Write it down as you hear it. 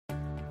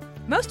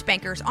Most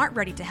bankers aren't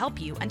ready to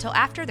help you until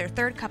after their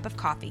third cup of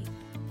coffee.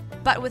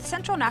 But with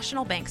Central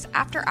National Bank's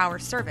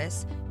after-hours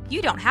service,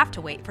 you don't have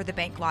to wait for the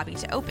bank lobby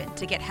to open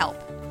to get help.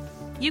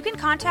 You can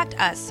contact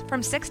us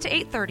from 6 to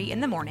 8:30 in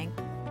the morning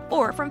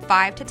or from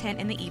 5 to 10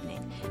 in the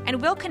evening,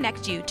 and we'll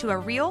connect you to a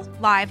real,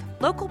 live,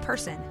 local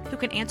person who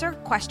can answer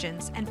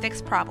questions and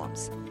fix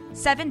problems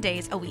 7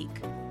 days a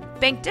week.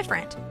 Bank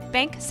different.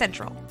 Bank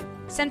Central.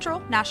 Central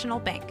National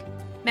Bank.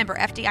 Member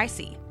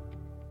FDIC.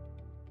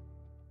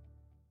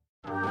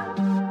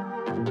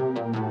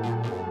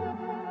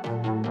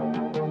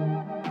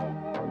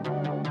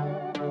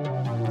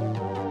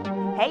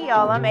 Hey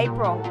y'all, I'm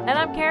April. And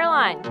I'm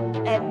Caroline.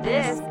 And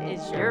this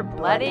is your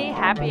Bloody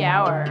Happy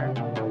Hour.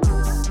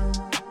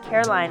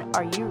 Caroline,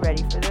 are you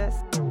ready for this?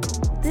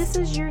 This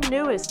is your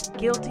newest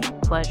guilty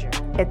pleasure.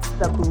 It's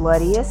the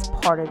bloodiest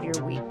part of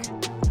your week.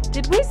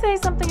 Did we say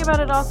something about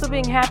it also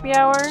being happy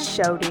hour?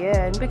 Show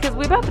did. Because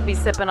we about to be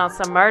sipping on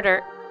some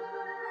murder.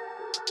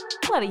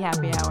 Bloody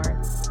happy hour.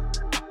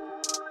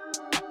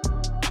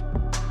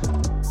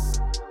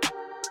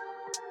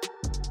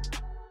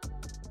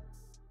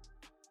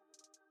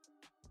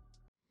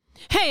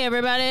 Hey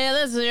everybody,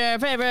 this is your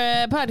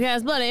favorite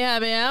podcast, Bloody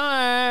Happy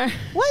Hour.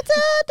 What's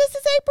up? This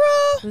is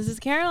April. This is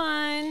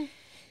Caroline.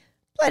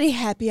 Bloody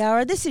Happy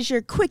Hour. This is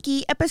your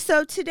Quickie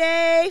episode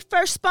today.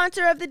 First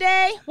sponsor of the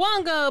day.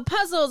 Wongo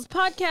Puzzles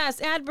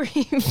Podcast ad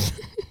brief.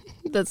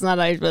 That's not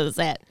how you're supposed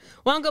to say it.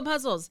 Wongo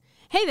Puzzles.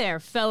 Hey there,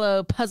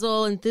 fellow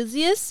puzzle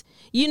enthusiasts.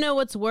 You know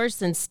what's worse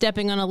than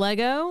stepping on a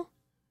Lego?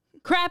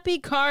 Crappy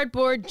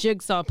cardboard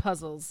jigsaw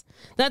puzzles.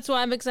 That's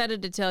why I'm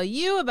excited to tell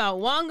you about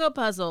Wongo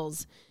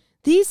Puzzles.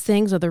 These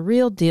things are the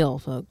real deal,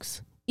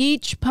 folks.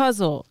 Each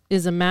puzzle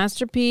is a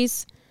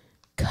masterpiece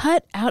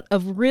cut out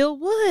of real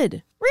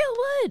wood. Real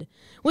wood.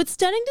 With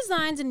stunning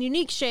designs and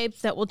unique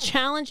shapes that will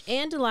challenge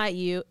and delight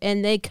you,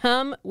 and they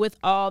come with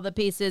all the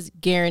pieces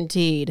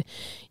guaranteed.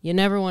 You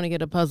never want to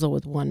get a puzzle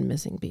with one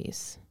missing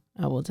piece.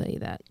 I will tell you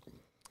that.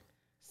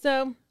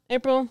 So,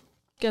 April,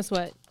 guess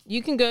what?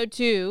 You can go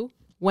to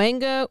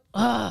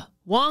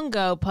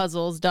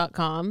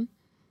wongopuzzles.com.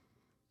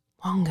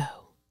 Wongo.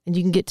 And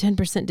you can get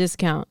 10%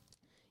 discount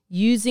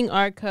using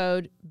our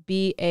code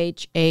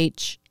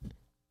BHH.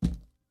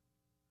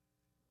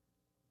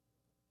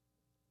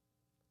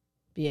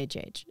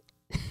 BHH.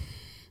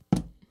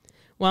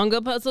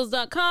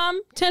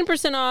 WongoPuzzles.com,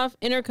 10% off,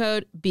 enter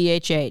code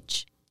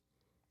BHH.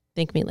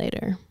 Thank me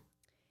later.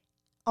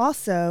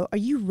 Also, are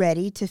you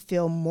ready to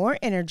feel more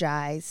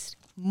energized,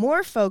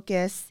 more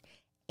focused,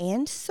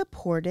 and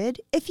supported?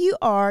 If you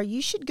are,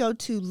 you should go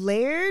to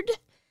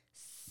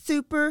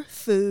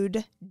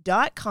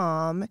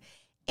lairdsuperfood.com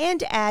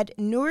and add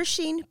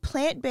nourishing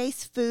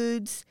plant-based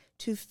foods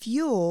to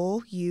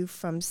fuel you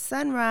from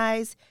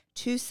sunrise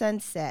to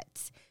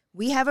sunset.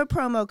 We have a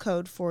promo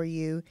code for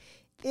you.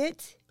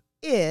 It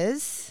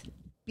is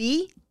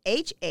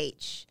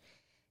BHH.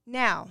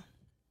 Now,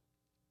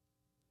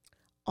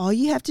 all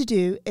you have to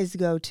do is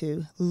go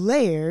to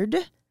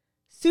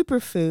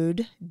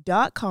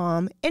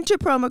lairdsuperfood.com, enter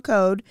promo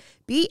code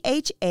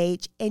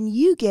BHH, and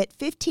you get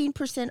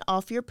 15%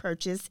 off your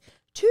purchase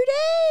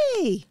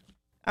today.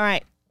 All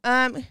right.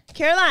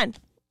 Caroline,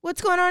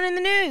 what's going on in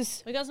the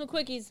news? We got some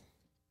quickies.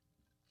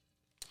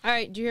 All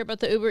right, did you hear about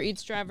the Uber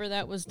Eats driver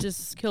that was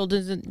just killed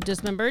and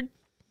dismembered?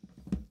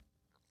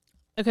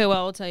 Okay,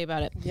 well, I'll tell you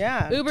about it.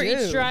 Yeah, Uber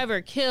Eats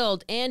driver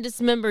killed and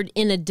dismembered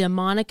in a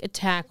demonic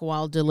attack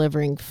while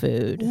delivering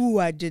food. Ooh,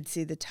 I did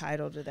see the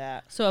title to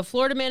that. So a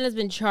Florida man has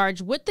been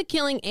charged with the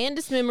killing and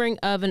dismembering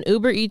of an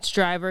Uber Eats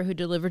driver who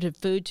delivered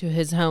food to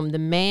his home.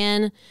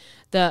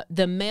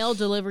 The male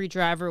delivery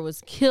driver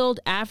was killed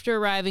after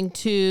arriving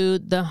to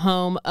the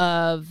home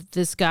of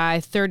this guy,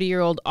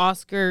 30-year-old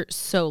Oscar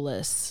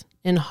Solis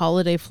in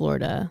Holiday,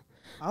 Florida.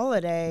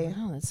 Holiday.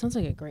 Oh, that sounds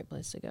like a great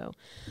place to go.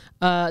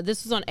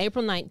 This was on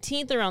April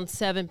 19th around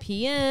 7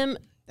 p.m.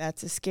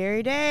 That's a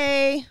scary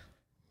day.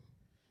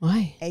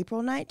 Why?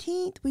 April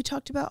 19th. We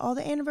talked about all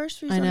the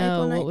anniversaries I on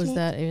know. April 19th. What was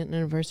that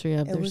anniversary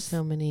of? It There's was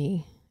so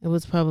many. It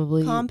was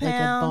probably Compounds, like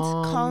a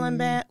bomb.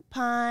 Columbine.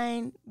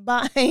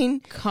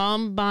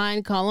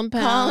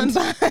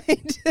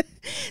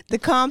 The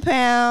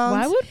Compounds.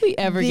 Why would we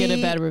ever get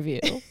a bad review?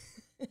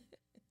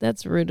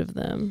 That's rude of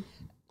them.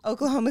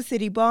 Oklahoma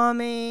City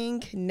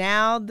bombing.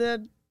 Now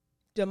the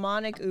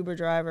demonic Uber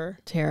driver.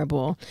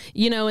 Terrible.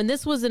 You know, and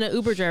this wasn't an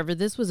Uber driver.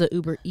 This was an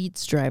Uber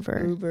Eats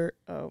driver. Uber.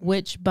 Oh.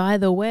 Which, by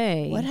the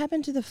way. What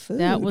happened to the food?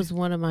 That was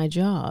one of my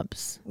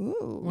jobs.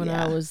 Ooh, when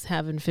I was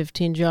having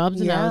 15 jobs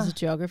and I was a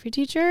geography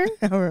teacher.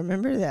 I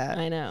remember that.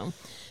 I know.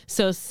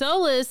 So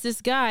Solis, this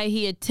guy,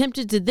 he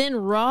attempted to then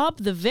rob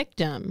the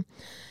victim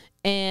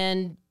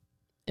and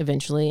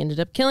eventually ended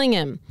up killing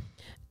him.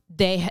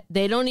 They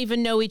don't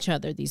even know each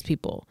other, these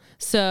people.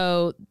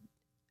 So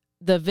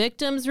the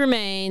victim's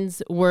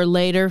remains were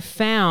later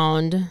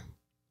found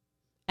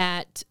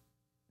at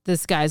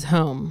this guy's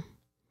home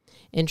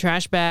in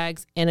trash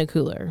bags and a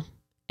cooler.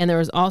 And there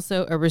was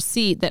also a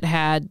receipt that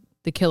had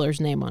the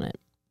killer's name on it.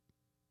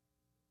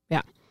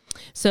 Yeah.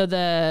 So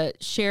the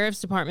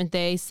sheriff's department,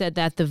 they said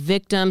that the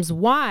victim's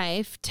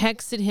wife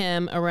texted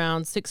him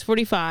around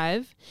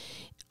 6:45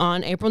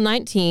 on April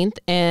 19th,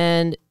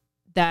 and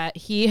that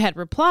he had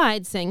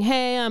replied saying,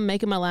 hey, I'm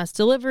making my last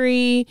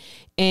delivery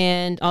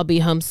and I'll be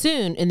home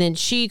soon. And then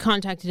she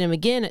contacted him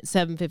again at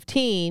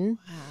 7:15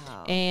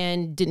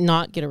 and did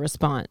not get a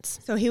response.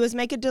 So he was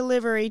making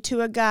delivery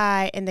to a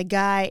guy, and the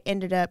guy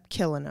ended up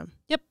killing him.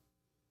 Yep.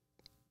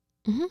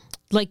 Mm-hmm.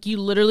 Like, you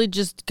literally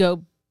just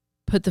go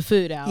put the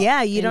food out.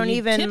 Yeah, you don't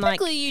even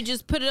typically you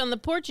just put it on the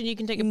porch and you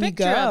can take a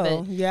picture of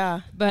it.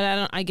 Yeah.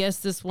 But I guess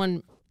this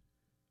one,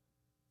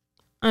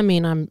 I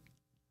mean,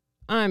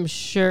 I'm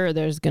sure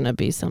there's going to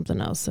be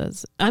something else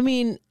says. I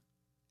mean,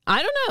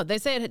 I don't know. They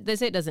say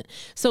it doesn't.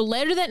 So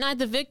later that night,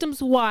 the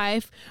victim's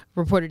wife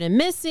reported him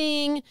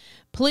missing.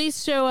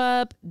 Police show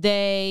up.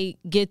 They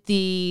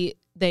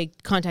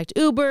contact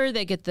Uber.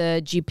 They get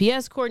the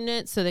GPS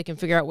coordinates so they can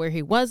figure out where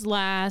he was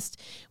last,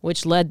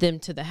 which led them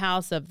to the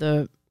house of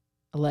the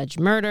alleged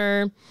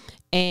murder.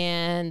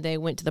 And they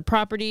went to the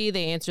property.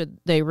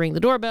 They ring the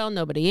doorbell.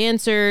 Nobody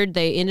answered.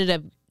 They ended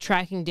up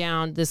tracking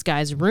down this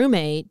guy's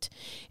roommate.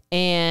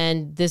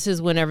 And this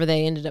is whenever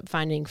they ended up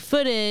finding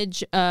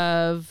footage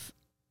of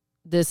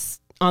this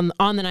on the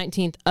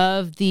 19th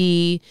of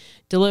the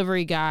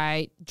delivery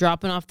guy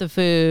dropping off the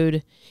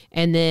food.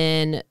 And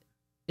then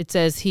it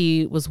says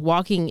he was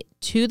walking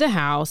to the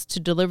house to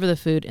deliver the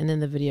food, and then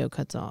the video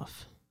cuts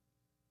off.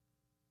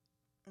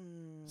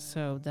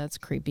 So that's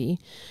creepy.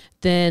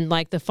 Then,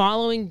 like, the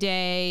following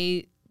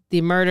day,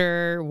 the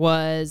murderer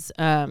was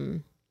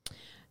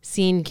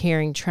seen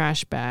carrying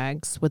trash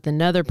bags with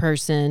another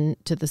person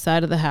to the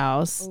side of the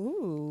house.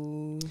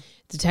 Ooh.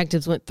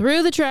 Detectives went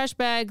through the trash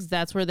bags.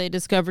 That's where they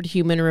discovered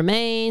human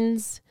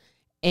remains.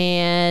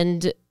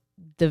 And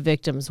the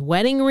victim's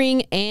wedding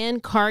ring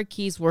and car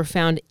keys were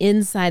found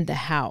inside the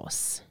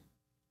house.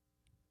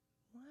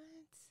 What?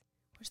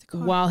 Where's the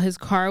car? While his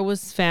car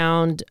was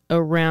found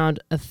around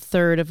a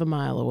third of a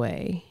mile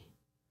away.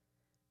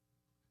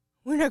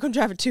 We're not going to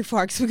drive it too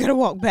far because we got to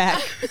walk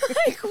back.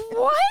 Like,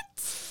 what?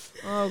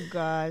 Oh,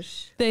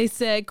 gosh. They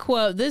said,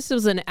 quote, this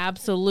was an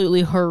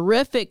absolutely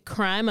horrific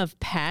crime of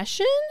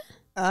passion.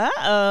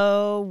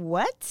 Uh-oh.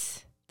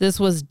 What? This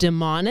was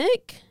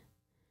demonic.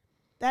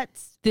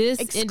 That's This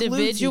excludes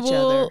individual, each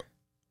other.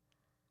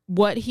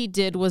 what he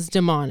did was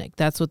demonic.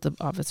 That's what the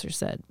officer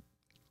said.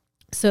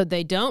 So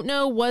they don't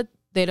know why,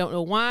 they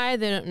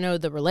don't know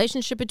the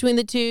relationship between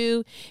the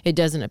two. It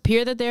doesn't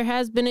appear that there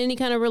has been any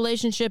kind of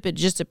relationship. It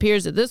just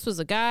appears that this was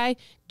a guy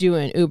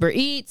doing Uber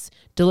Eats,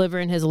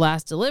 delivering his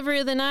last delivery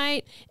of the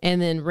night, and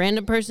then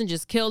random person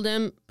just killed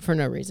him for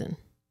no reason.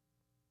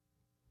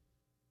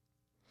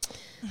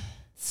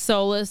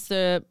 Solis,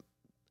 the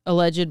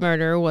alleged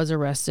murderer, was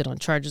arrested on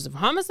charges of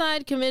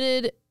homicide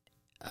committed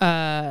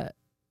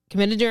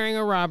during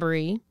a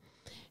robbery,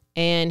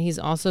 and he's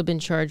also been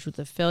charged with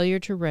a failure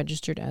to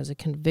register as a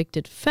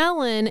convicted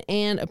felon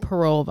and a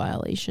parole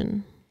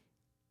violation.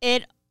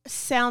 It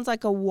sounds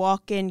like a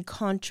walk-in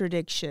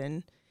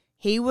contradiction.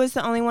 He was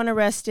the only one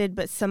arrested,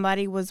 but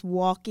somebody was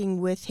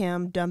walking with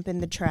him dumping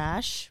the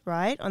trash,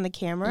 right, on the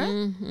camera.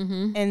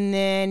 Mm-hmm. And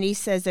then he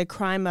says a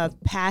crime of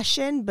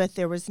passion, but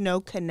there was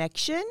no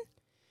connection.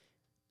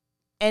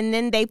 And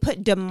then they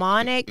put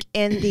demonic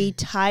in the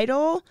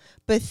title,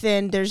 but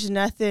then there's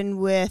nothing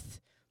with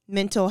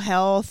mental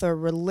health or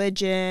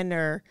religion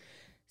or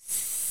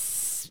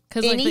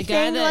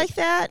anything like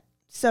that.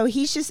 So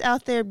he's just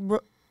out there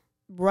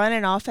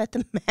running off at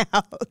the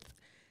mouth.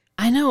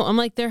 I know. I'm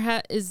like,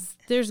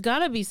 there's got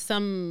to be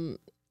some.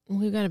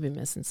 We've got to be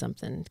missing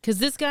something, because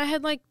this guy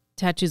had like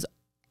tattoos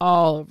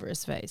all over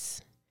his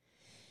face.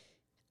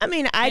 I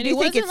mean, I do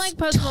think it's like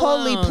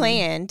totally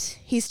planned.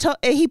 He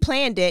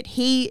planned it.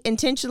 He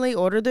intentionally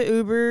ordered the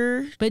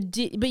Uber. But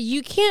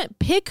you can't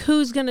pick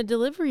who's going to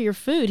deliver your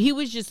food. He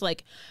was just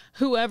like,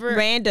 whoever.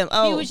 Random.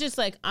 Oh. He was just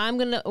like, I'm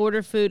going to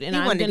order food and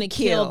I'm going to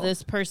kill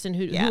this person.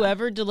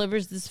 Whoever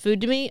delivers this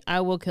food to me,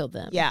 I will kill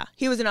them. Yeah.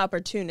 He was an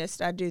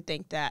opportunist. I do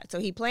think that. So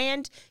he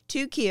planned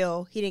to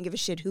kill. He didn't give a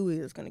shit who he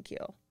was going to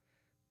kill.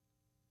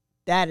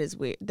 That is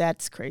weird.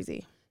 That's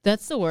crazy.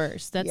 That's the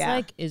worst. That's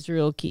like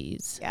Israel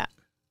Keys. Yeah.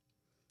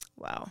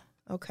 Wow.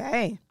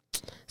 Okay.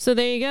 So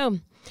there you go.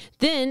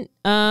 Then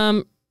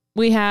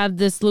we have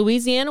this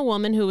Louisiana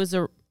woman who was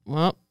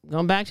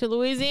going back to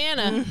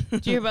Louisiana.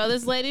 Did you hear about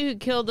this lady who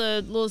killed a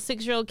little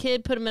 6-year-old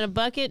kid, put him in a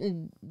bucket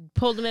and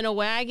pulled him in a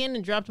wagon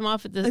and dropped him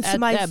off at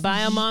that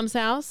bio mom's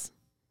house?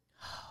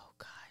 Oh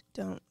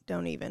God,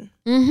 don't even.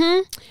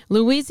 Mm-hmm.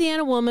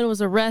 Louisiana woman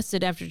was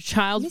arrested after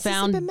child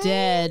found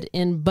dead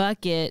in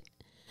bucket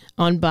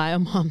on bio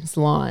mom's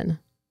lawn.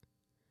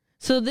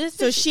 So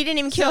she didn't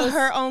even kill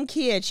her own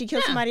kid. She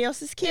killed somebody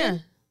else's kid. Yeah.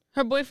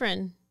 Her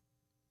boyfriend.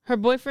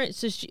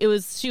 So she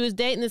was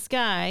dating this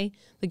guy.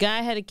 The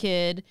guy had a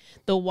kid.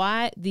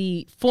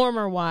 The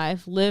former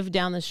wife lived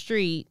down the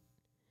street,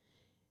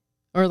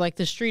 or like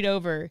the street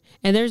over,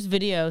 and there's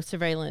video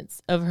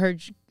surveillance of her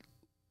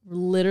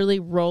literally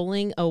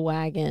rolling a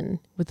wagon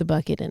with a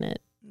bucket in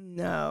it.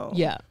 No.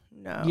 Yeah.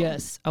 No.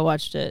 Yes, I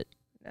watched it.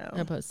 No.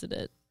 I posted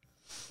it.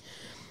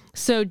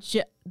 So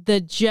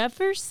the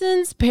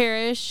Jefferson's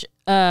Parish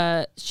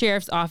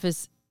Sheriff's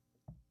Office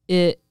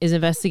is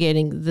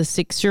investigating the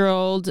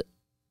 6-year-old,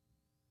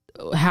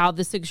 how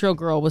the 6-year-old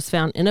girl was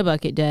found in a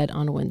bucket dead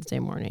on Wednesday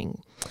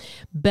morning.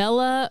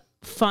 Bella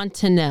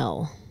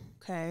Fontanelle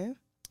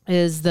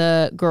is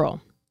the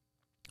girl.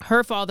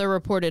 Her father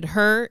reported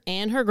her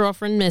and her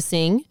girlfriend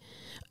missing,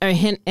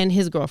 and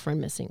his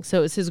girlfriend missing.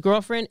 So it's his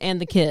girlfriend and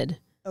the kid.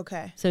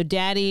 Okay. So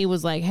daddy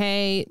was like,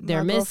 hey,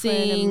 they're My girlfriend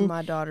missing. and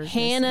my daughter's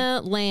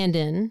Hannah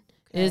Landon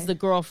is the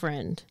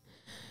girlfriend.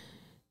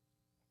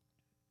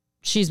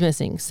 She's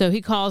missing. So he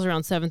calls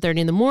around 7:30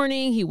 in the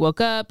morning. He woke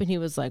up and he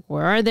was like,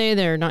 where are they?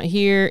 They're not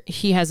here.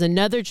 He has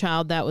another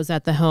child that was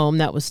at the home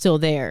that was still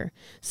there.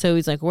 So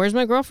he's like, where's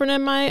my girlfriend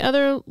and my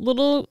other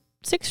little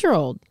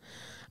 6-year-old?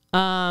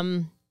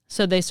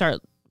 So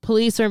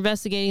police are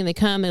investigating. They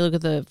come, they look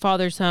at the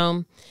father's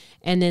home,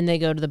 and then they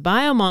go to the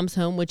bio mom's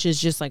home, which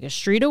is just like a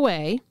street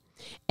away.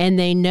 And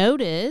they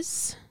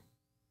notice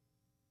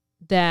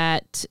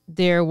that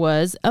there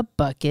was a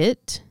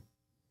bucket,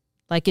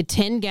 like a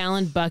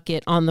 10-gallon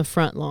bucket on the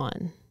front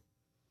lawn.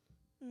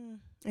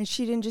 And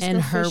she didn't just and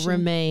go her fishing.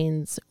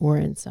 Remains were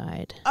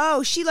inside.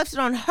 Oh, she left it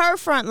on her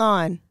front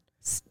lawn.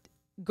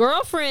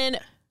 Girlfriend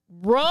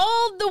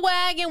rolled the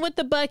wagon with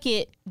the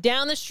bucket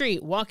down the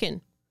street,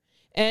 walking,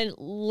 and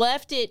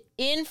left it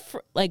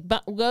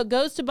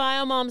goes to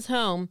bio mom's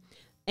home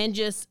and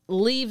just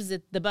leaves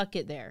the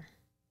bucket there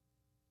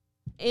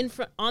in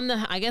front on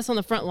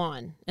the front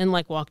lawn and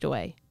walked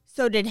away.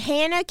 So did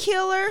Hannah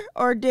kill her,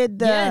 or did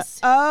the... Yes.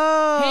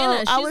 Oh.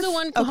 Hannah, she's the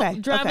one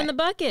driving the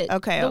bucket.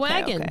 The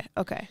wagon.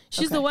 Okay.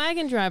 She's the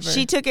wagon driver.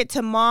 She took it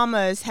to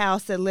Mama's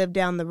house that lived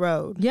down the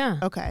road. Yeah.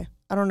 Okay.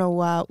 I don't know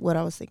what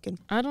I was thinking.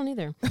 I don't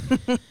either.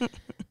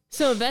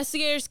 So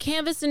investigators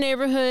canvass the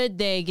neighborhood.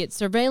 They get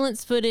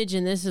surveillance footage,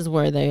 and this is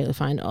where they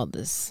find all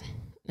this.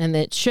 And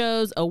it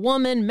shows a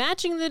woman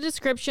matching the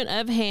description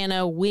of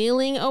Hannah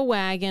wheeling a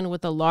wagon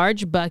with a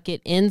large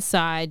bucket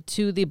inside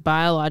to the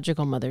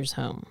biological mother's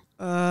home.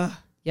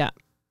 Yeah.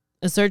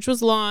 A search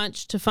was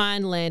launched to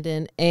find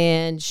Landon,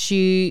 and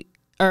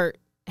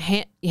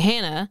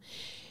Hannah,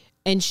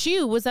 and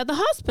she was at the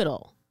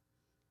hospital.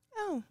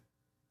 Oh.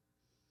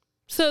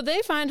 So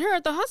they find her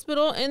at the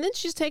hospital, and then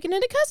she's taken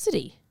into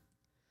custody.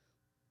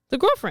 The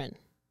girlfriend.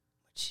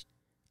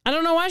 I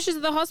don't know why she's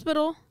at the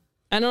hospital.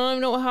 I don't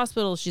even know what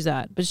hospital she's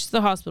at, but she's at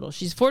the hospital.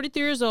 She's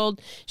 43 years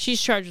old.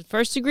 She's charged with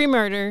first-degree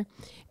murder,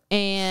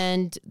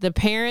 and the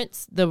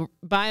parents, the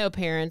bio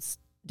parents,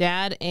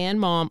 dad and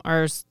mom,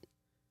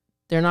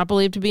 they're not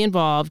believed to be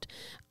involved.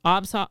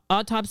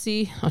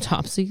 Autopsy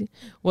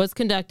was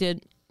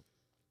conducted,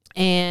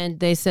 and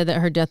they said that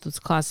her death was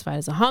classified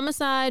as a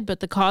homicide, but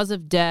the cause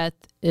of death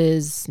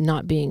is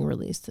not being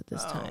released at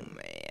this time.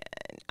 Man.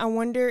 I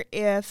wonder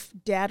if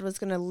dad was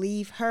going to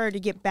leave her to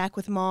get back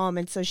with mom,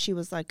 and so she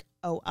was like,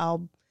 oh,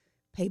 I'll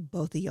pay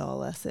both of y'all a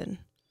lesson.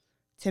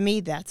 To me,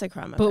 that's a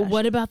crime of But passion.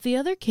 what about the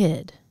other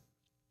kid?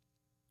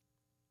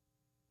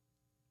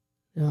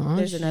 Oh,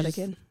 There's another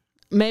kid.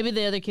 Maybe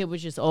the other kid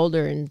was just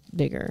older and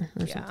bigger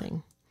or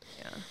something.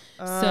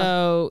 Yeah.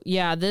 So,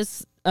 yeah,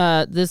 this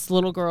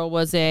little girl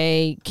was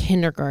a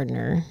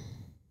kindergartner.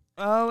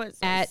 Oh, it's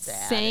so at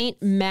sad.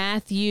 St.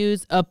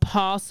 Matthew's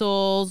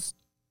Apostles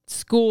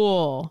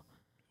School.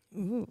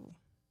 Ooh.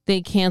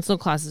 They canceled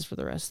classes for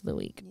the rest of the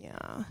week.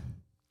 Yeah.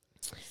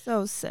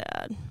 So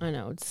sad. I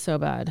know, it's so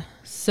bad.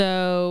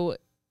 So,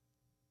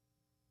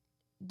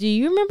 do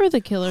you remember the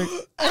killer?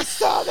 I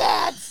saw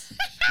that.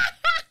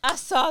 I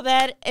saw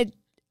that,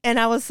 and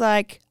I was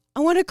like,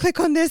 I want to click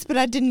on this, but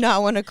I did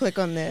not want to click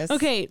on this.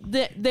 Okay,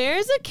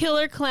 there's a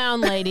killer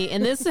clown lady,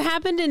 and this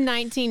happened in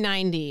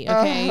 1990.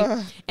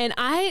 Okay, and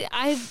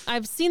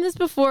I've seen this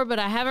before, but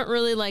I haven't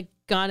really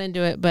gone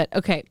into it. But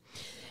okay,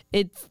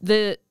 it's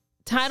the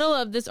title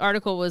of this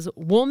article was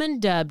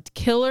 "Woman Dubbed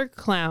Killer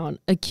Clown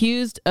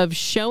Accused of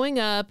Showing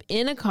Up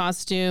in a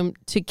Costume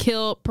to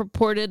Kill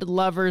Purported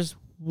Lover's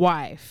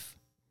Wife."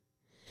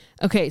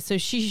 Okay, so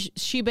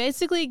she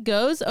basically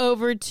goes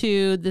over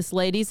to this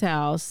lady's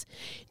house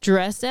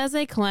dressed as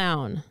a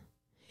clown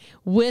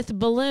with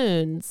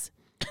balloons,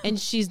 and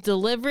she's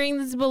delivering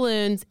these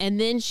balloons, and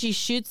then she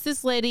shoots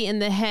this lady in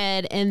the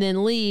head and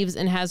then leaves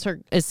and has her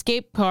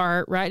escape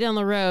car right down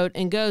the road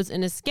and goes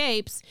and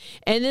escapes.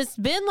 And it's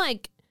been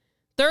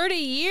 30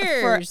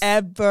 years.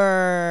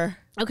 Forever.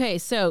 Okay,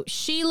 so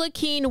Sheila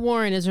Keene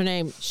Warren is her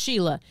name.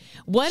 Sheila.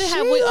 What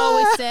have we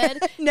always said?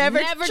 Never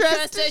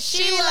trust a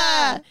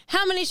Sheila.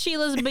 How many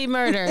Sheilas be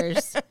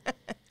murders?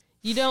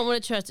 You don't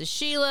want to trust a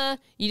Sheila.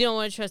 You don't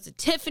want to trust a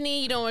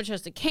Tiffany. You don't want to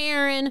trust a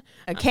Karen.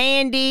 A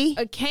Candy.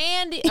 A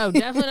Candy. Oh,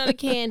 definitely not a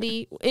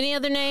Candy. Any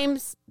other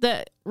names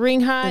that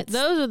ring high?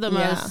 Those are the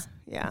most.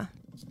 Yeah.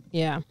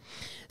 Yeah.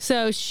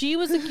 So she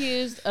was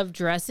accused of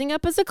dressing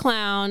up as a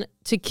clown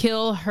to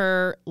kill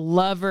her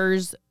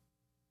lover's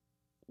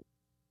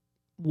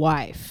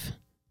wife.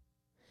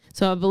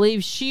 So I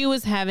believe she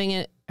was having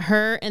it.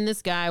 Her and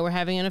this guy were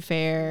having an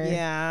affair.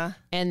 Yeah.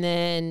 And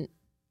then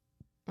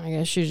I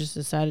guess she just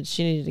decided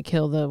she needed to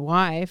kill the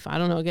wife. I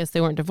don't know. I guess they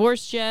weren't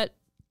divorced yet.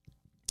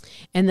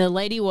 And the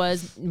lady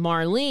was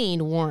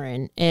Marlene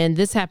Warren. And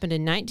this happened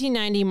in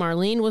 1990.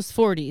 Marlene was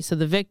 40. So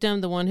the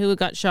victim, the one who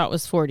got shot,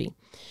 was 40.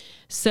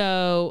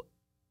 So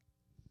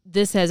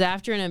this says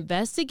after an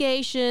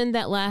investigation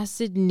that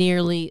lasted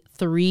nearly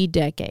 3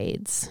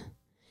 decades.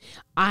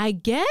 I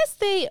guess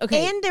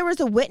okay. And there was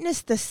a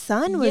witness. The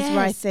son was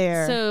right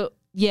there. So,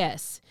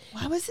 yes.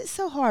 Why was it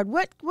so hard?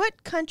 What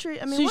country?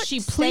 I mean, so what she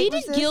state pleaded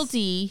was this?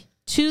 guilty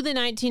to the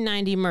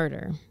 1990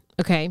 murder.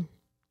 Okay.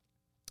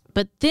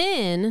 But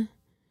then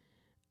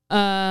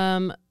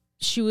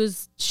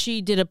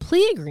she did a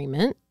plea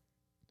agreement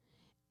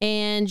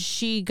and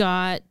she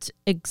got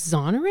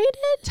exonerated?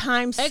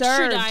 Time served.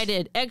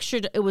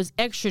 It was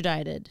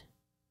extradited.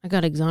 I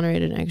got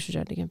exonerated and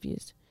extradited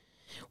confused.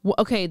 Well,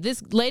 okay,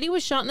 this lady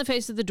was shot in the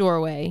face in the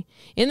doorway,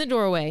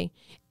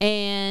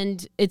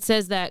 and it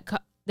says that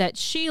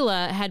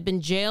Sheila had been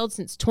jailed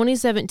since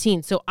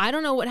 2017. So I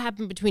don't know what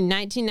happened between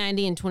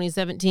 1990 and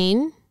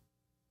 2017.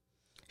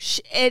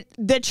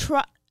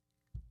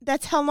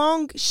 That's how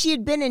long she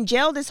had been in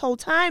jail this whole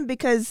time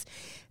because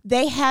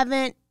they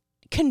haven't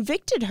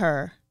convicted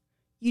her.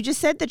 You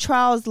just said the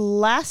trials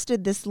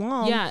lasted this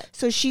long. Yeah.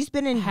 So she's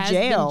been in Has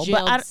jail. been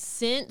jailed but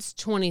since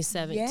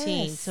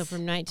 2017. Yes. So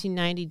from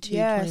 1990 to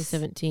Yes.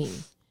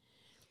 2017.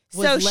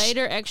 So Was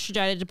later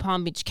extradited to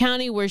Palm Beach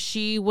County where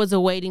she was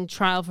awaiting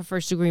trial for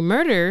first-degree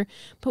murder.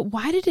 But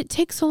why did it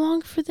take so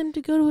long for them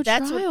to go to a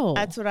trial?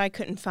 That's what I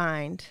couldn't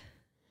find.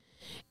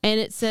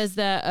 And it says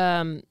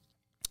that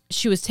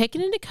she was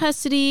taken into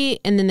custody,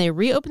 and then they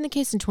reopened the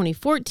case in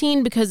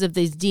 2014 because of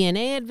these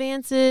DNA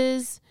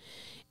advances.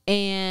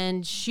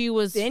 And she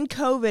was... Then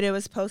COVID, it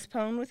was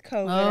postponed with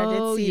COVID. I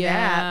Oh, did see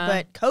yeah.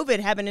 that. But COVID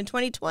happened in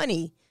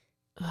 2020.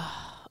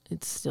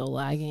 It's still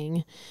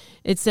lagging.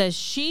 It says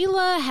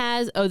Sheila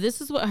has... Oh,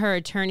 this is what her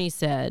attorney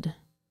said.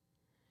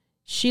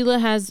 Sheila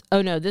has...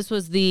 Oh, no, this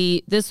was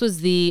the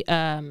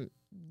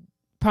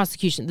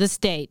prosecution, the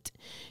state.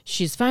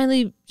 She's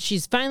finally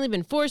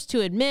been forced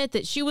to admit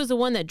that she was the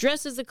one that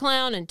dressed as a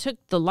clown and took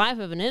the life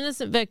of an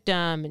innocent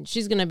victim, and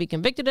she's going to be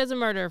convicted as a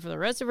murderer for the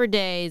rest of her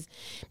days.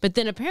 But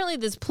then apparently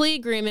this plea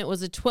agreement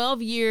was a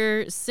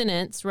 12-year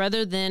sentence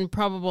rather than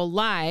probable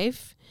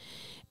life,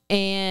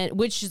 and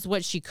which is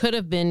what she could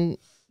have been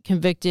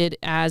convicted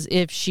as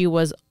if she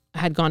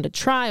had gone to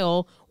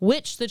trial,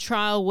 which the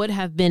trial would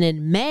have been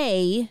in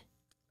May.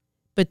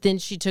 But then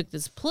she took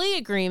this plea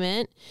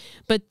agreement.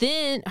 But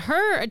then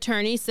her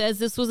attorney says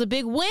this was a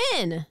big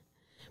win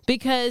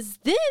because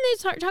then they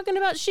start talking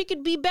about she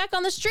could be back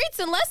on the streets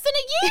in less than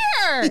a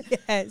year.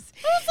 Yes.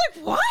 I was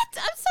like, what?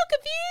 I'm so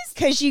confused.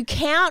 Because you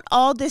count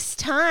all this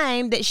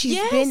time that she's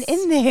Yes. been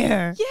in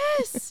there.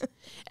 Yes.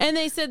 And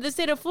they said the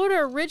state of Florida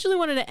originally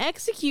wanted to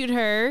execute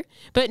her,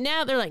 but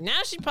now they're like,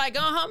 now she's probably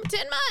going home in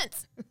 10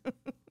 months.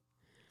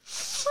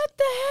 What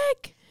the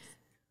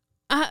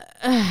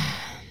heck?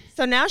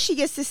 So now she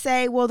gets to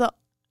say, well,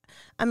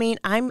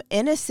 I'm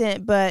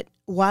innocent, but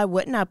why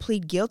wouldn't I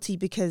plead guilty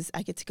because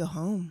I get to go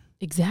home?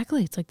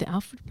 Exactly. It's like the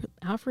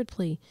Alfred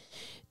plea.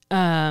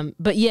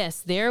 But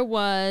yes, there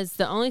was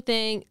the only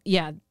thing.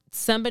 Yeah.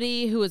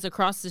 Somebody who was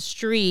across the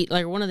street,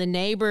 like one of the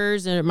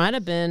neighbors, and it might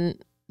have been,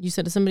 you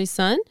said somebody's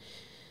son.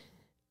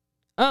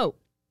 Oh,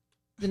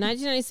 the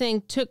 1990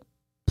 thing took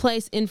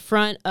place in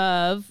front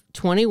of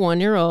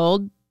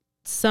 21-year-old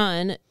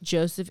son,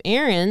 Joseph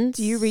Aarons.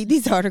 Do you read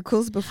these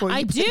articles before you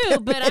I do,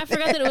 but I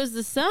forgot that it was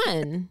the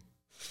son.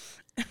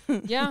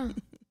 Yeah.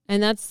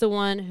 And that's the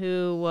one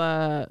who,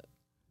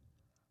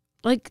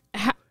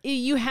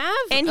 you have.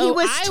 And he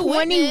was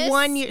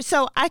 21 years.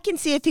 So I can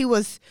see if he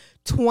was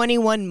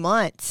 21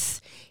 months.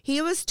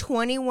 He was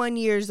 21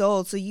 years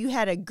old. So you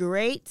had a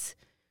great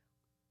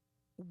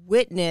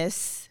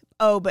witness.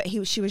 Oh, but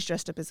she was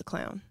dressed up as a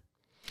clown.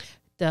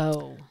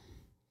 Though.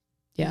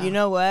 Yeah. You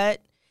know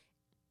what?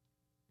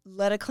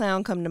 Let a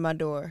clown come to my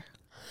door.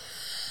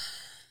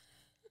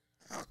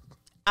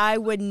 I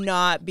would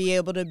not be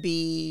able to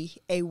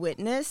be a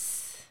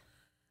witness.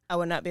 I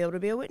would not be able to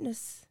be a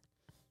witness.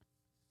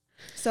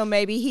 So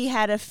maybe he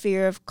had a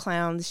fear of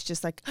clowns,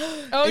 just like,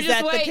 oh, is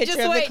that the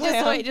picture of the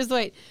clown? Just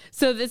wait.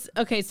 So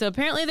so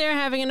apparently they're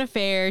having an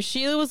affair.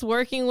 Sheila was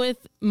working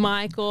with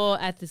Michael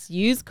at this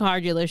used car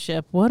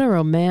dealership. What a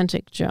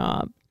romantic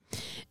job.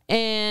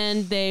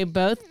 And they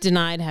both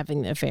denied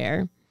having the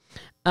affair.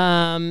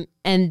 And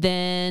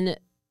then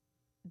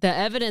the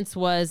evidence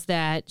was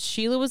that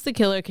Sheila was the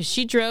killer because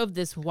she drove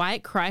this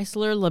white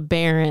Chrysler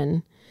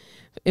LeBaron.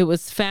 It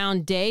was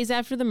found days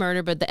after the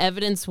murder, but the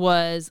evidence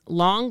was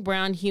long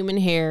brown human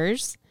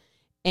hairs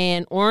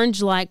and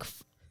orange-like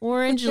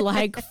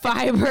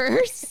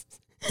fibers,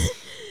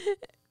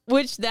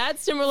 which that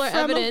similar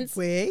From evidence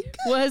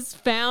was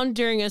found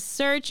during a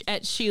search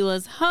at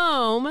Sheila's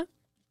home.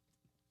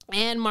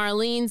 And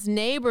Marlene's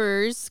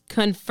neighbors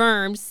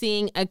confirmed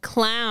seeing a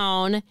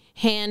clown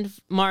hand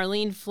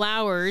Marlene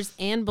flowers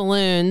and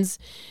balloons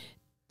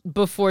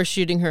before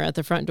shooting her at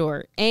the front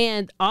door.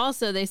 And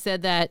also they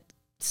said that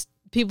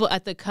people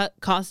at the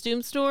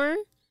costume store,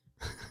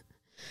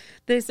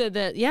 They said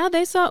that,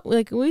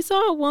 we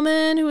saw a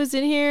woman who was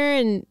in here,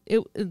 and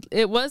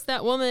it was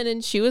that woman,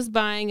 and she was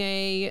buying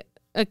a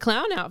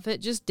clown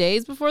outfit just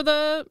days before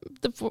the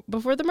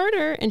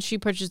murder, and she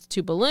purchased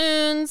 2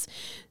 balloons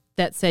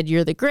that said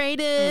 "You're the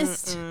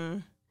greatest."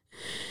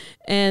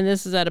 And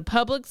this is at a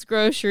Publix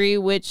grocery,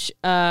 which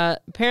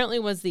apparently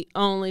was the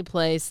only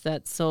place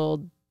that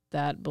sold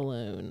that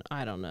balloon.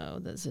 I don't know.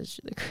 This is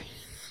the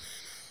greatest.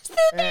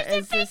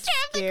 There's a picture of the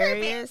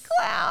scariest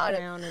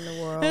clown in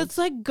the world. It's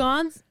like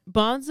Bozo.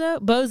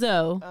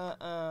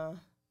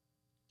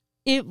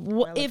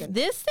 If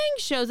this thing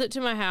shows up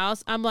to my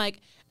house, I'm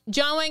like,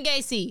 John Wayne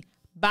Gacy,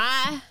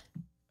 bye.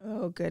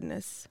 Oh,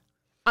 goodness.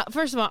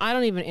 First of all, I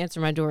don't even answer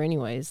my door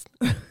anyways.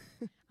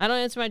 I don't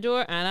answer my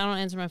door, and I don't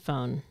answer my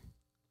phone.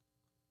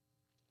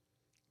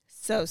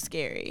 So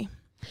scary.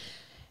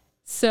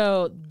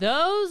 So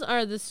those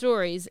are the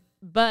stories,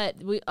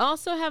 but we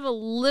also have a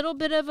little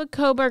bit of a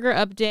Kohberger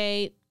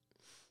update.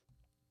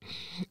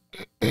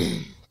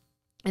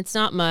 It's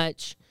not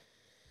much.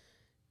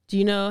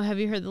 Have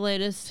you heard the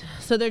latest?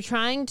 So they're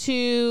trying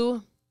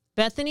to,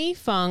 Bethany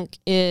Funk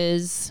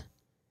is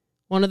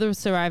one of the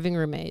surviving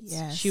roommates.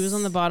 Yes. She was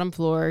on the bottom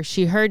floor.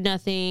 She heard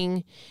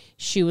nothing.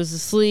 She was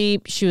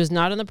asleep. She was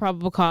not in the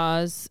probable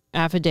cause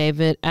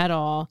affidavit at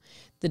all.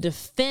 The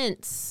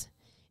defense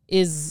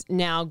is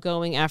now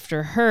going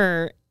after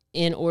her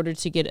in order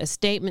to get a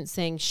statement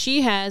saying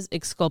she has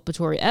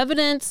exculpatory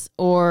evidence,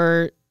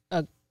 or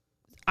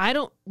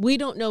we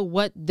don't know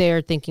what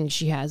they're thinking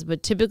she has,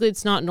 but typically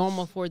it's not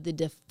normal for the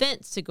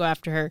defense to go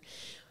after her.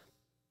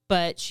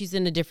 But she's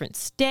in a different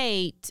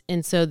state,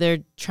 and so they're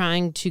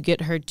trying to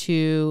get her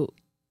to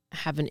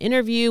have an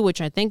interview,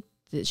 which I think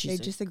that they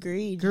just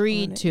agreed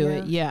to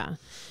it. Yeah.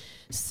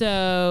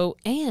 So,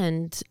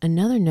 and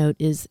another note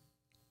is,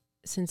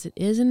 since it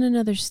is in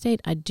another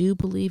state, I do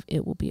believe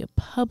it will be a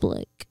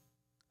public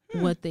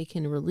what they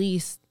can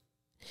release.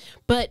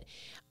 But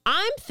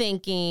I'm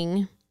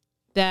thinking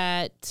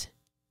that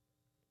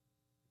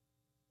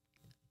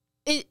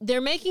they're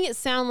making it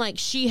sound like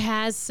she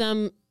has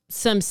some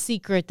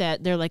secret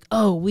that they're like,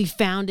 oh, we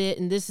found it,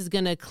 and this is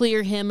going to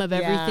clear him of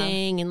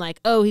everything, and like,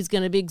 oh, he's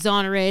going to be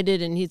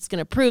exonerated, and he's going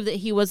to prove that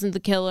he wasn't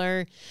the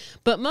killer.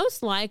 But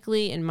most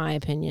likely, in my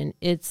opinion,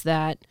 it's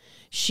that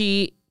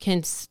she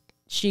can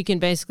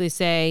basically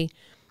say,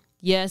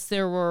 yes,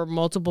 there were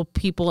multiple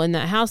people in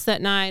that house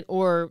that night,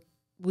 or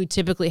we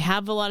typically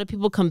have a lot of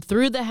people come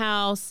through the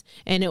house,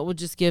 and it will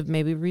just give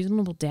maybe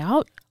reasonable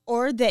doubt.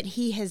 Or that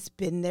he has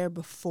been there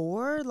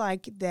before,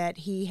 like that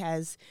he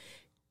has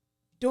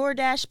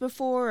DoorDash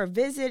before or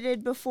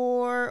visited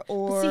before,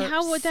 or see,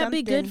 how would that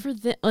something. be good for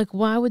them? Like,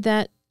 why would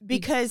that?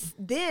 Because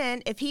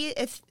then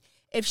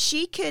if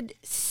she could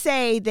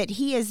say that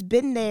he has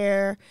been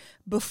there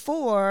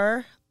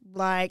before,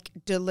 like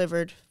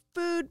delivered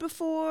food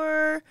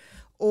before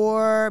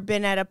or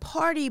been at a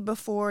party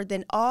before,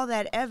 then all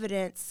that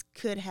evidence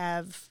could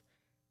have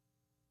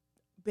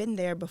been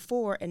there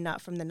before and not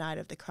from the night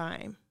of the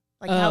crime.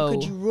 Like, how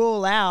could you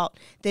rule out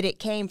that it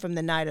came from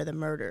the night of the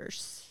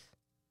murders?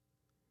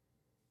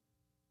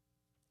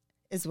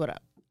 Is what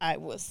I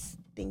was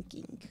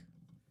thinking,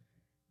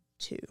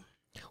 too.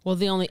 Well,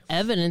 the only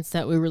evidence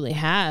that we really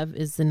have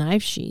is the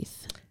knife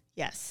sheath.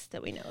 Yes,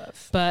 that we know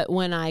of. But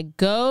when I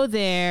go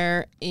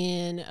there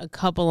in a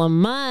couple of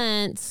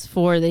months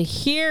for the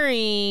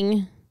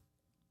hearing,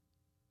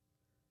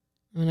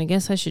 I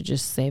guess I should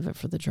just save it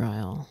for the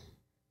trial.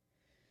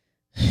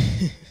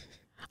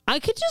 I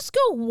could just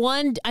go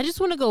I just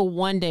want to go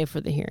one day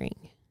for the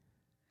hearing.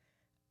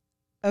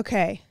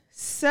 Okay,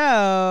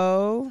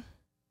 so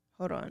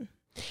hold on.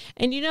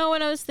 And you know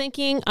what I was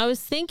thinking? I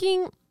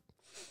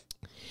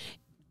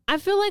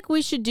feel like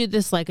we should do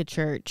this like a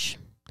church.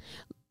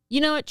 You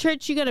know, at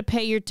church, you got to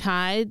pay your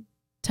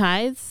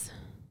tithes.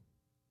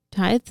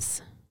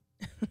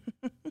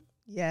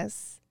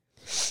 Yes.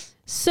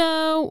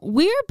 So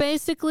we're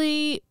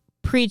basically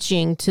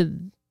preaching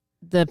to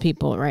the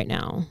people right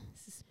now.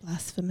 This is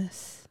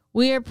blasphemous.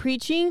 We are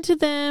preaching to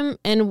them,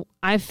 and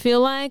I feel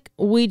like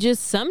we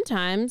just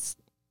sometimes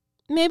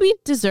maybe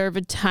deserve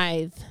a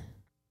tithe.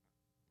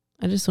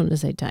 I just wanted to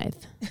say tithe.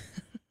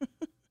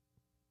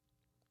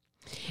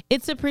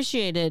 It's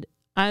appreciated.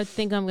 I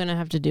think I'm going to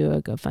have to do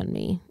a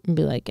GoFundMe and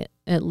be like,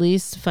 at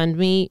least fund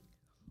me,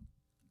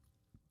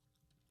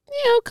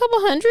 a couple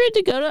hundred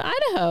to go to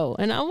Idaho.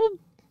 And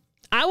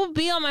I will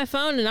be on my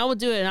phone, and I will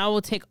do it, and I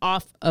will take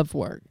off of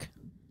work.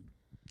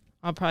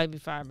 I'll probably be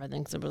fired by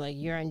then because I'll be like,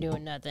 you're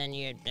doing nothing.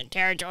 You're the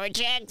territory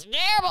check's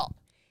terrible.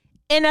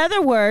 In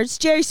other words,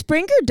 Jerry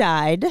Springer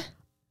died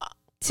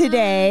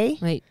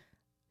today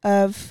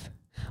of...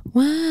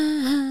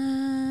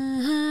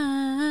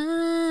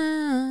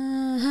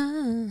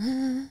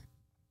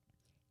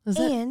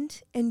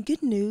 And in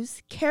good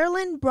news,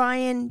 Carolyn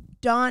Bryan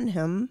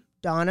Donham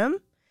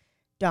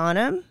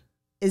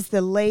is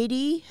the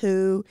lady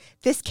who,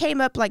 this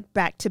came up like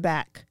back to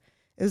back.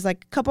 It was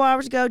like a couple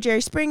hours ago, Jerry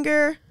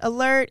Springer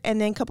alert,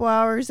 and then a couple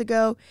hours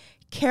ago,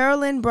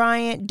 Carolyn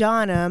Bryant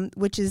Donham,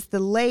 which is the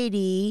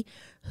lady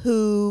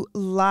who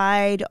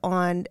lied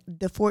on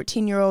the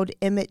 14-year-old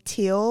Emmett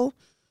Till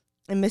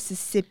in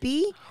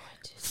Mississippi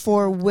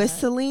for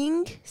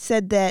whistling,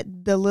 said that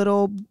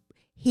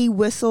he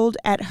whistled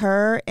at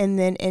her, and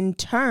then in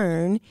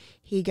turn,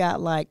 he got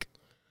like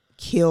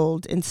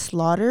killed and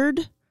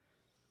slaughtered.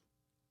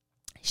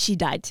 She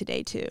died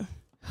today too.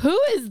 Who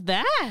is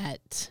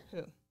that?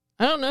 Who?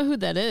 I don't know who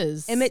that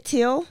is. Emmett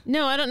Till?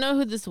 No, I don't know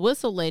who this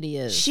whistle lady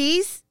is.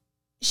 She's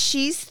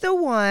the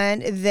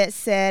one that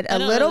said I a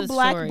don't little know the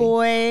black story.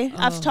 boy.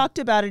 I've talked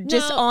about it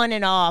just No. on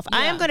and off.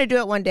 I am Yeah. going to do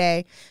it one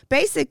day.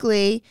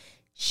 Basically,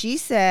 she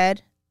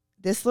said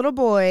this little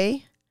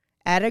boy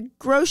at a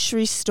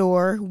grocery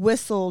store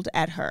whistled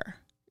at her.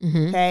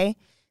 Mhm. Okay?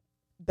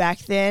 Back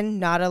then,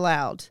 not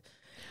allowed.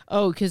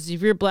 Oh, because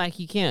if you're black,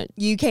 you can't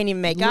You can't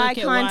even make look eye at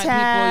white contact.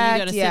 people. You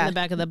got to sit in the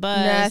back of the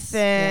bus.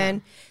 Nothing. Yeah.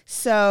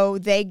 So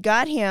they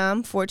got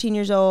him, 14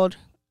 years old,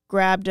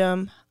 grabbed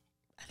him.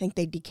 I think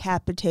they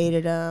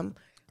decapitated him,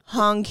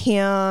 hung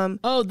him.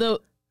 Oh,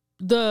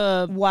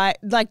 the Why?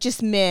 Like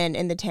just men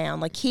in the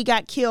town. Like he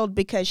got killed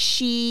because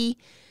she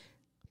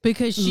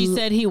because she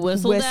said he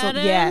whistled at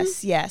him.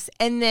 Yes.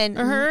 And then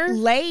Or her?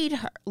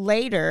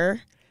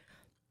 later,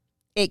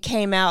 it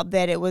came out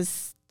that it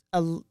was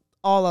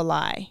all a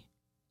lie.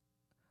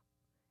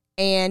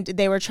 And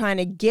they were trying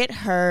to get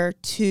her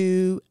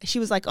to. She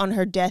was like on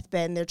her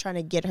deathbed, and they're trying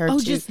to get her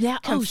to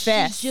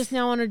confess. She's just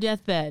now on her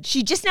deathbed.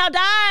 She just now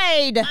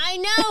died. I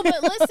know,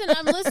 but listen,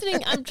 I'm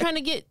listening. I'm trying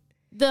to get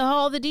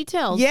all the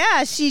details.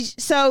 Yeah,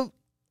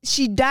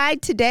 she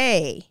died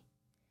today.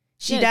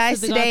 She Yeah,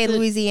 dies so they today got in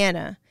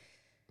Louisiana.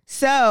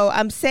 So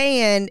I'm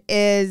saying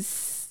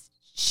is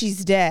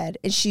she's dead,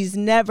 and she's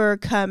never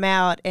come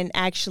out and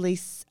actually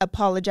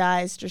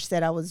apologized or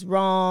said I was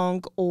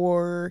wrong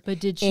or But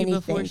did she anything.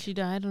 before she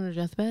died on her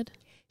deathbed?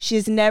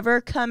 She's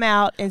never come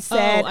out and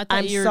said I thought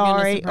I'm you were gonna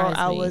sorry or surprise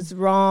I me. was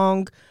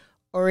wrong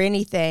or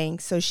anything.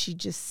 So she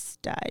just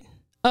died.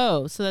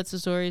 Oh, so that's the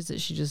story, is that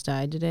she just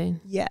died today?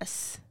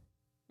 Yes.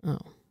 Oh.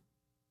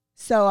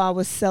 So I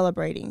was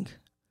celebrating.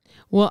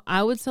 Well,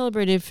 I would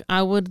celebrate if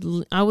I would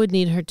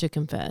need her to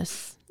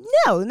confess.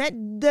 No, now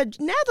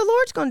the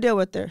Lord's going to deal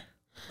with her.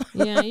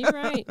 Yeah, you're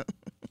right.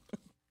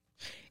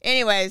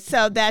 Anyway,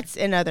 so that's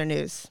in other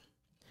news.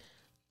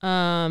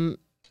 Um,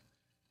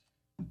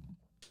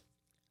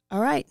 All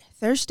right,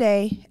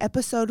 Thursday,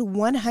 episode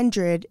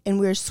 100, and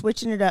we're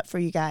switching it up for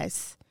you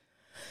guys.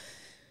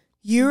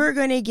 You're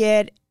going to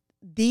get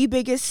the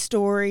biggest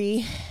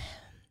story,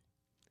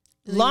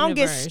 The longest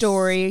universe.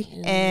 story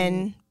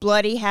in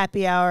Bloody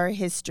Happy Hour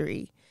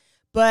history.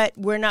 But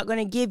we're not going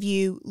to give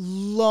you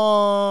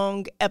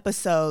long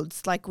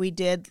episodes like we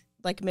did,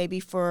 like maybe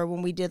for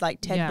when we did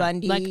like Ted yeah.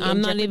 Bundy. Like, and I'm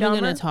not Jeffrey even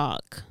going Dahmer. to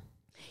talk.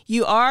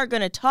 You are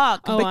going to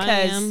talk Oh, because I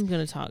am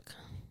going to talk.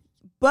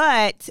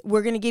 But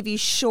we're going to give you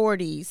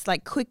shorties,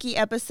 like quickie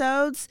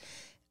episodes.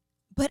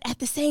 But at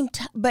the same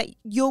time,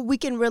 we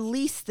can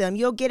release them.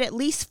 You'll get at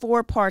least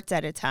 4 parts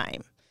at a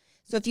time.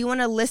 So if you want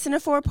to listen to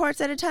 4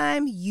 parts at a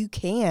time, you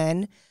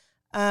can.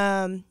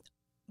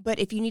 But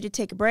if you need to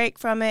take a break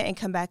from it and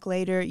come back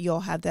later,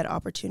 you'll have that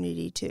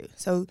opportunity too.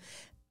 So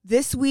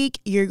this week,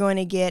 you're going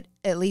to get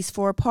at least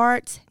 4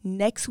 parts.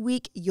 Next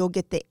week, you'll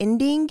get the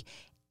ending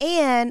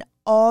and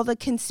all the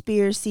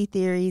conspiracy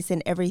theories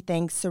and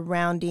everything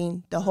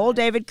surrounding the whole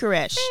David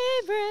Koresh.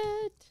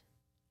 Favorite.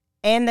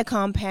 And the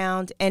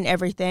compound and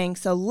everything.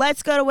 So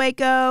let's go to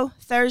Waco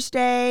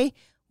Thursday.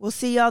 We'll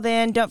see y'all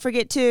then. Don't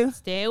forget to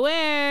Stay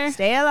aware.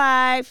 stay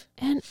alive.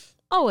 And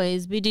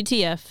always be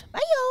DTF. Bye,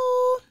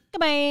 y'all.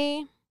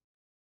 Goodbye.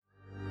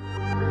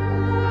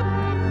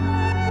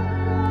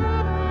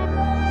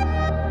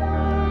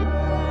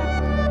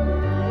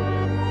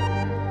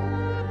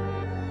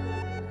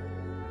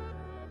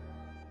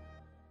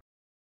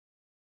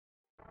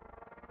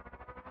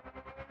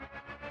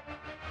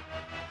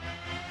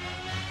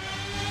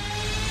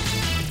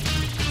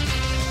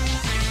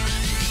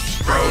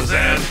 Bros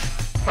and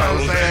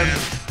foes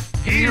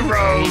and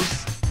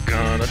heroes.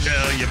 Gonna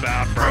tell you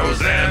about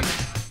bros and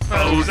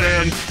foes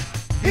and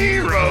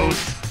heroes.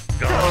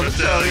 Gonna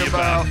tell you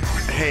about.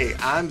 Hey,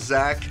 I'm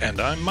Zach, And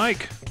I'm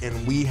Mike.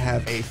 and we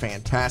have a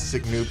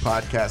fantastic new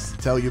podcast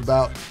to tell you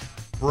about.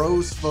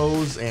 Bros,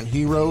 Foes, and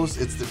Heroes.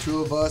 It's the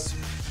two of us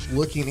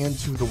looking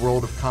into the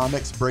world of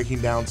comics, breaking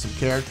down some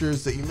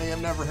characters that you may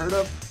have never heard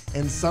of,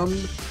 and some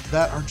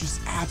that are just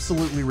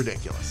absolutely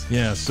ridiculous.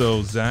 Yeah,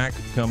 so Zach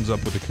comes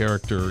up with a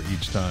character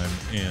each time,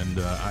 and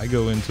I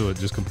go into it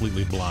just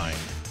completely blind.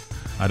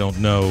 I don't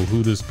know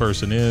who this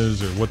person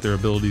is or what their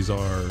abilities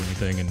are or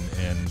anything,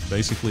 and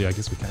basically I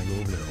guess we kind of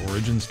go over their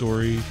origin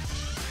story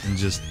and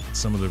just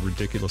some of the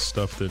ridiculous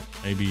stuff that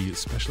maybe,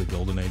 especially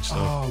Golden Age stuff.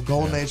 Oh,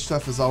 Golden Age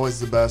stuff is always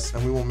the best,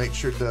 and we will make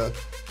sure to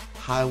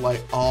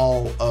highlight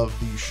all of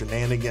the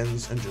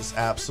shenanigans and just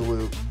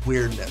absolute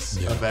weirdness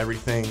of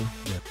everything.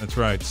 Yeah, that's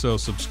right. So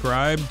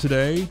subscribe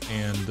today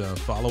and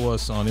follow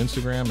us on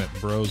Instagram at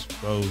Bros,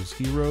 Foes,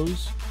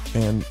 Heroes.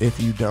 And if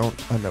you don't,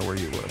 I know where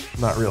you live.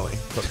 Not really,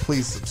 but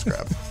please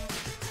subscribe.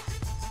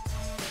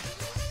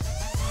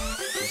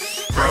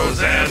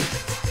 Bros and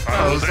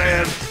foes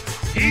and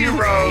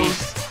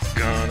heroes.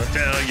 Gonna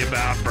tell you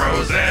about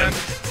bros and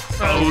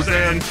foes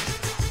and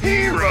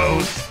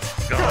heroes.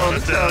 Gonna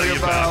tell you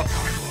about.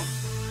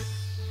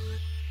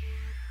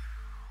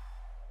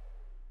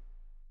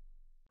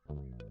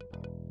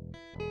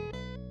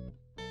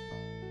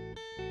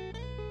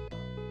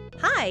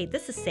 Hi,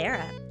 this is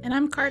Sarah, And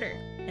I'm Carter.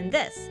 and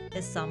this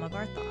is Some of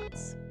Our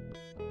Thoughts.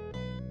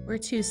 We're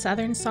two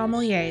Southern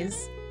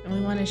sommeliers, and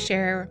we want to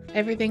share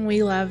everything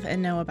we love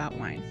and know about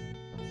wine.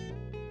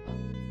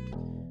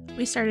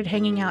 We started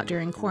hanging out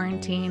during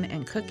quarantine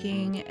and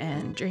cooking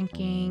and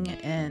drinking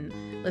and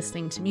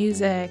listening to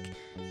music,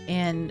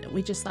 and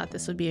we just thought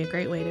this would be a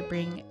great way to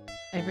bring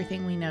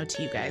everything we know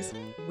to you guys.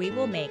 We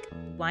will make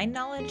wine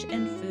knowledge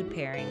and food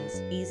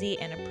pairings easy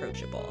and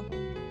approachable.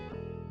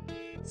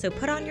 So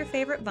put on your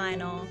favorite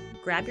vinyl,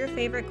 grab your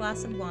favorite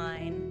glass of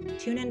wine,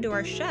 tune into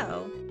our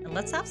show, and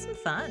let's have some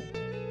fun.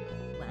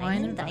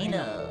 Wine and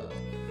vinyl.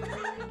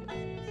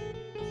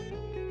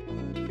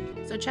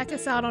 So check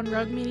us out on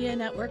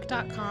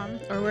roguemedianetwork.com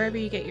or wherever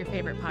you get your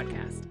favorite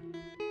podcast.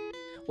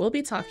 We'll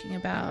be talking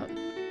about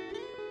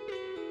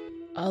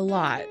a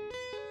lot.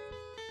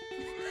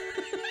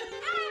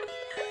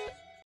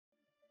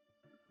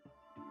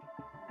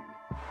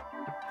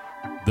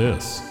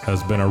 This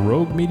has been a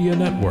Rogue Media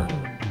Network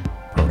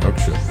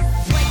production.